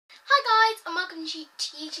Hi guys, and welcome to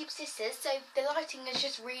YouTube Sisters. So the lighting has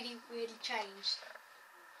just really changed.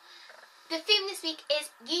 The theme this week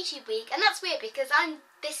is YouTube week, and that's weird because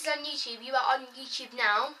this is on YouTube. You are on YouTube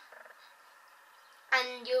now,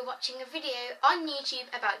 and you're watching a video on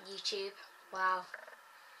YouTube about YouTube. Wow,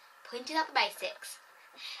 pointing out the basics.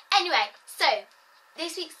 Anyway, so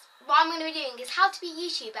this week's what I'm going to be doing is how to be a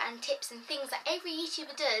YouTuber and tips and things that every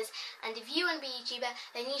YouTuber does. And if you want to be a YouTuber,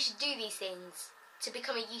 then you should do these things to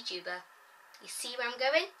become a YouTuber. You see where I'm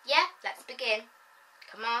going? Yeah? Let's begin.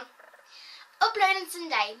 Come on. Upload on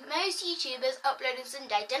Sunday. Most YouTubers upload on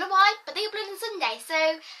Sunday. Don't know why, but they upload on Sunday.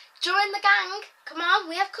 So, join the gang. Come on,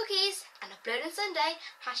 we have cookies. And upload on Sunday.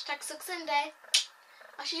 Hashtag Suck Sunday.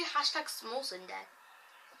 I should do hashtag Small Sunday.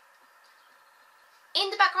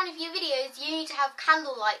 In the background of your videos, you need to have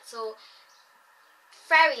candle lights or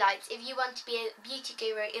fairy lights if you want to be a beauty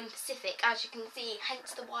guru in Pacific, as you can see,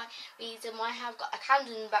 hence the reason why I have got a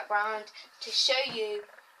candle in the background to show you.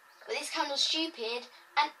 But this candle's stupid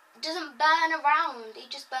and doesn't burn around, it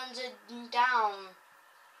just burns it down.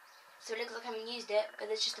 So it looks like I haven't used it, but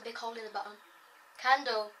there's just a big hole in the bottom.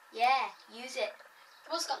 Candle, yeah, use it.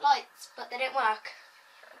 I've also got lights, but they don't work.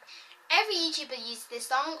 Every YouTuber uses this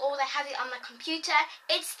song, or they have it on their computer.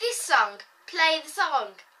 It's this song. Play the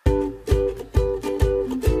song.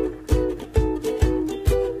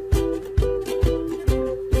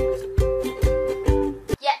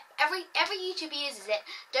 Every YouTuber uses it.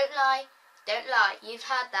 Don't lie. You've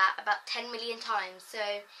heard that about 10 million times. So,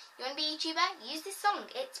 you want to be a YouTuber? Use this song.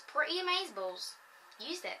 It's pretty amazeballs.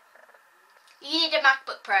 Use it. You need a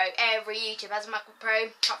MacBook Pro. Every YouTuber has a MacBook Pro,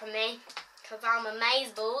 apart from me, because I'm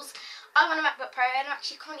amazeballs. I want a MacBook Pro and I'm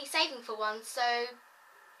actually currently saving for one. So,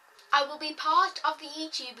 I will be part of the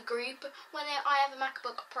YouTube group when I have a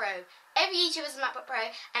MacBook Pro. Every YouTuber has a MacBook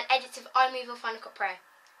Pro and edits with iMovie or Final Cut Pro.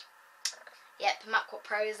 Yep, MacBook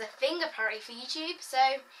Pro is a thing apparently for YouTube, so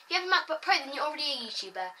if you have a MacBook Pro then you're already a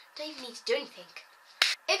YouTuber. Don't even need to do anything.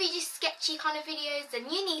 If you do sketchy kind of videos, then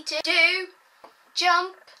you need to do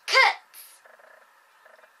jump cuts.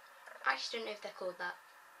 I actually don't know if they're called that.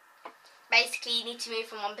 Basically, you need to move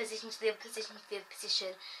from one position to the other position to the other position.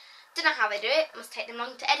 Don't know how they do it, must take them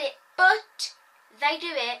long to edit, but they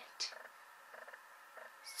do it.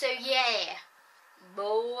 So yeah,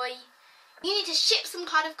 boy. You need to ship some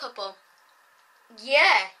kind of couple.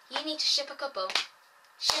 Yeah, you need to ship a couple.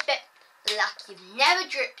 Ship it like you've never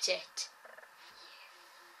dripped it.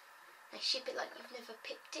 And ship it like you've never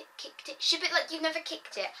picked it, kicked it. Ship it like you've never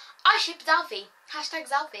kicked it. I ship Zalfie. Hashtag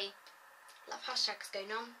Zalfie. Love hashtags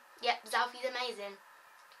going on. Yep, Zalfie's amazing.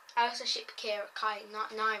 I also ship Kira, Kai,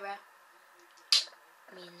 Naira.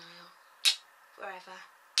 Me and Niall. Forever.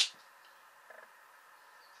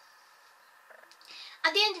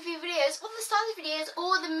 At the end of your videos, or the start of the videos,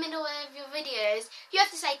 or the middle of your videos, you have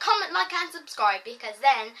to say comment, like and subscribe, because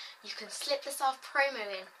then you can slip the self promo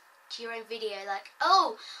in to your own video, like,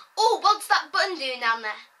 oh, what's that button doing down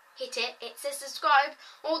there? Hit it, it says subscribe,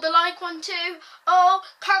 or the like one too, oh,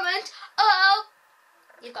 comment, oh.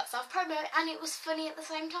 You've got self promo and it was funny at the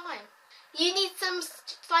same time. You need some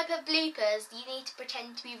type of bloopers. You need to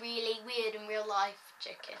pretend to be really weird in real life.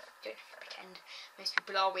 Joking. Don't have to pretend. Most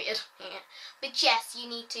people are weird. Yeah. But yes, you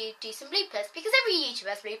need to do some bloopers because every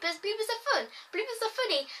YouTuber has bloopers. Bloopers are fun. Bloopers are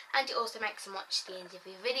funny, and it also makes them watch the end of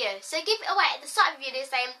your video. So give it away at the start of your video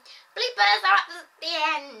saying bloopers are at the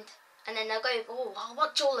end. And then they'll go, oh, I'll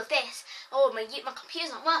watch all of this. Oh, my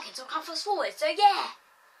computer's not working, so I can't fast forward. So yeah.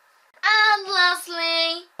 And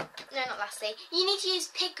lastly, no, not lastly, you need to use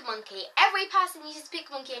PicMonkey. Every person uses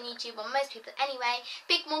PicMonkey on YouTube, or most people anyway.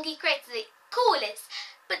 PicMonkey creates the coolest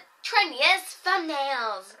but trendiest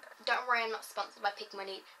thumbnails. Don't worry, I'm not sponsored by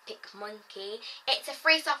PicMonkey. It's a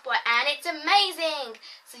free software and it's amazing.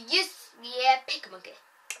 So use, yeah, PicMonkey.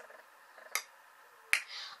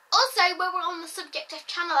 Also, while we're on the subject of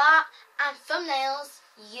channel art and thumbnails,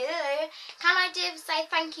 can I say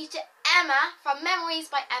thank you to Emma from Memories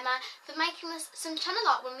by Emma for making us some channel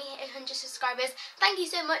art when we hit 100 subscribers. Thank you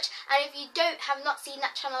so much, and if you have not seen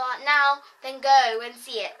that channel art now, then go and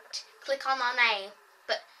see it. Click on our name,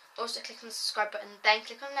 but also click on the subscribe button, then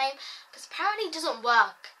click on name, because apparently it doesn't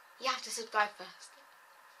work. You have to subscribe first.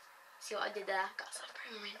 See what I did there? Got some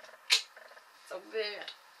promo in. So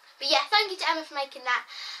good. But yeah, thank you to Emma for making that.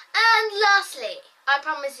 And lastly, I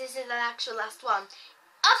promise this is the actual last one.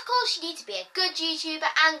 Of course, you need to be a good YouTuber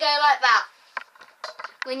and go like that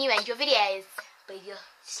when you end your videos. But if you're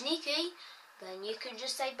sneaky, then you can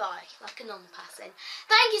just say bye, like a normal person.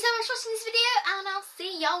 Thank you so much for watching this video, and I'll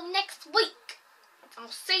see y'all next week.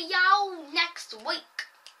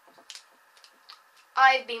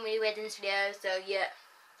 I've been really weird in this video, so yeah,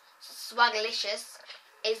 swagalicious.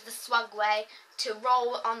 is the swag way to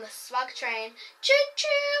roll on the swag train. Choo choo!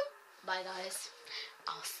 Bye guys.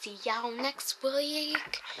 I'll see y'all next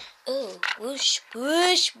week. Oh, whoosh,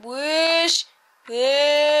 whoosh, whoosh,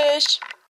 whoosh.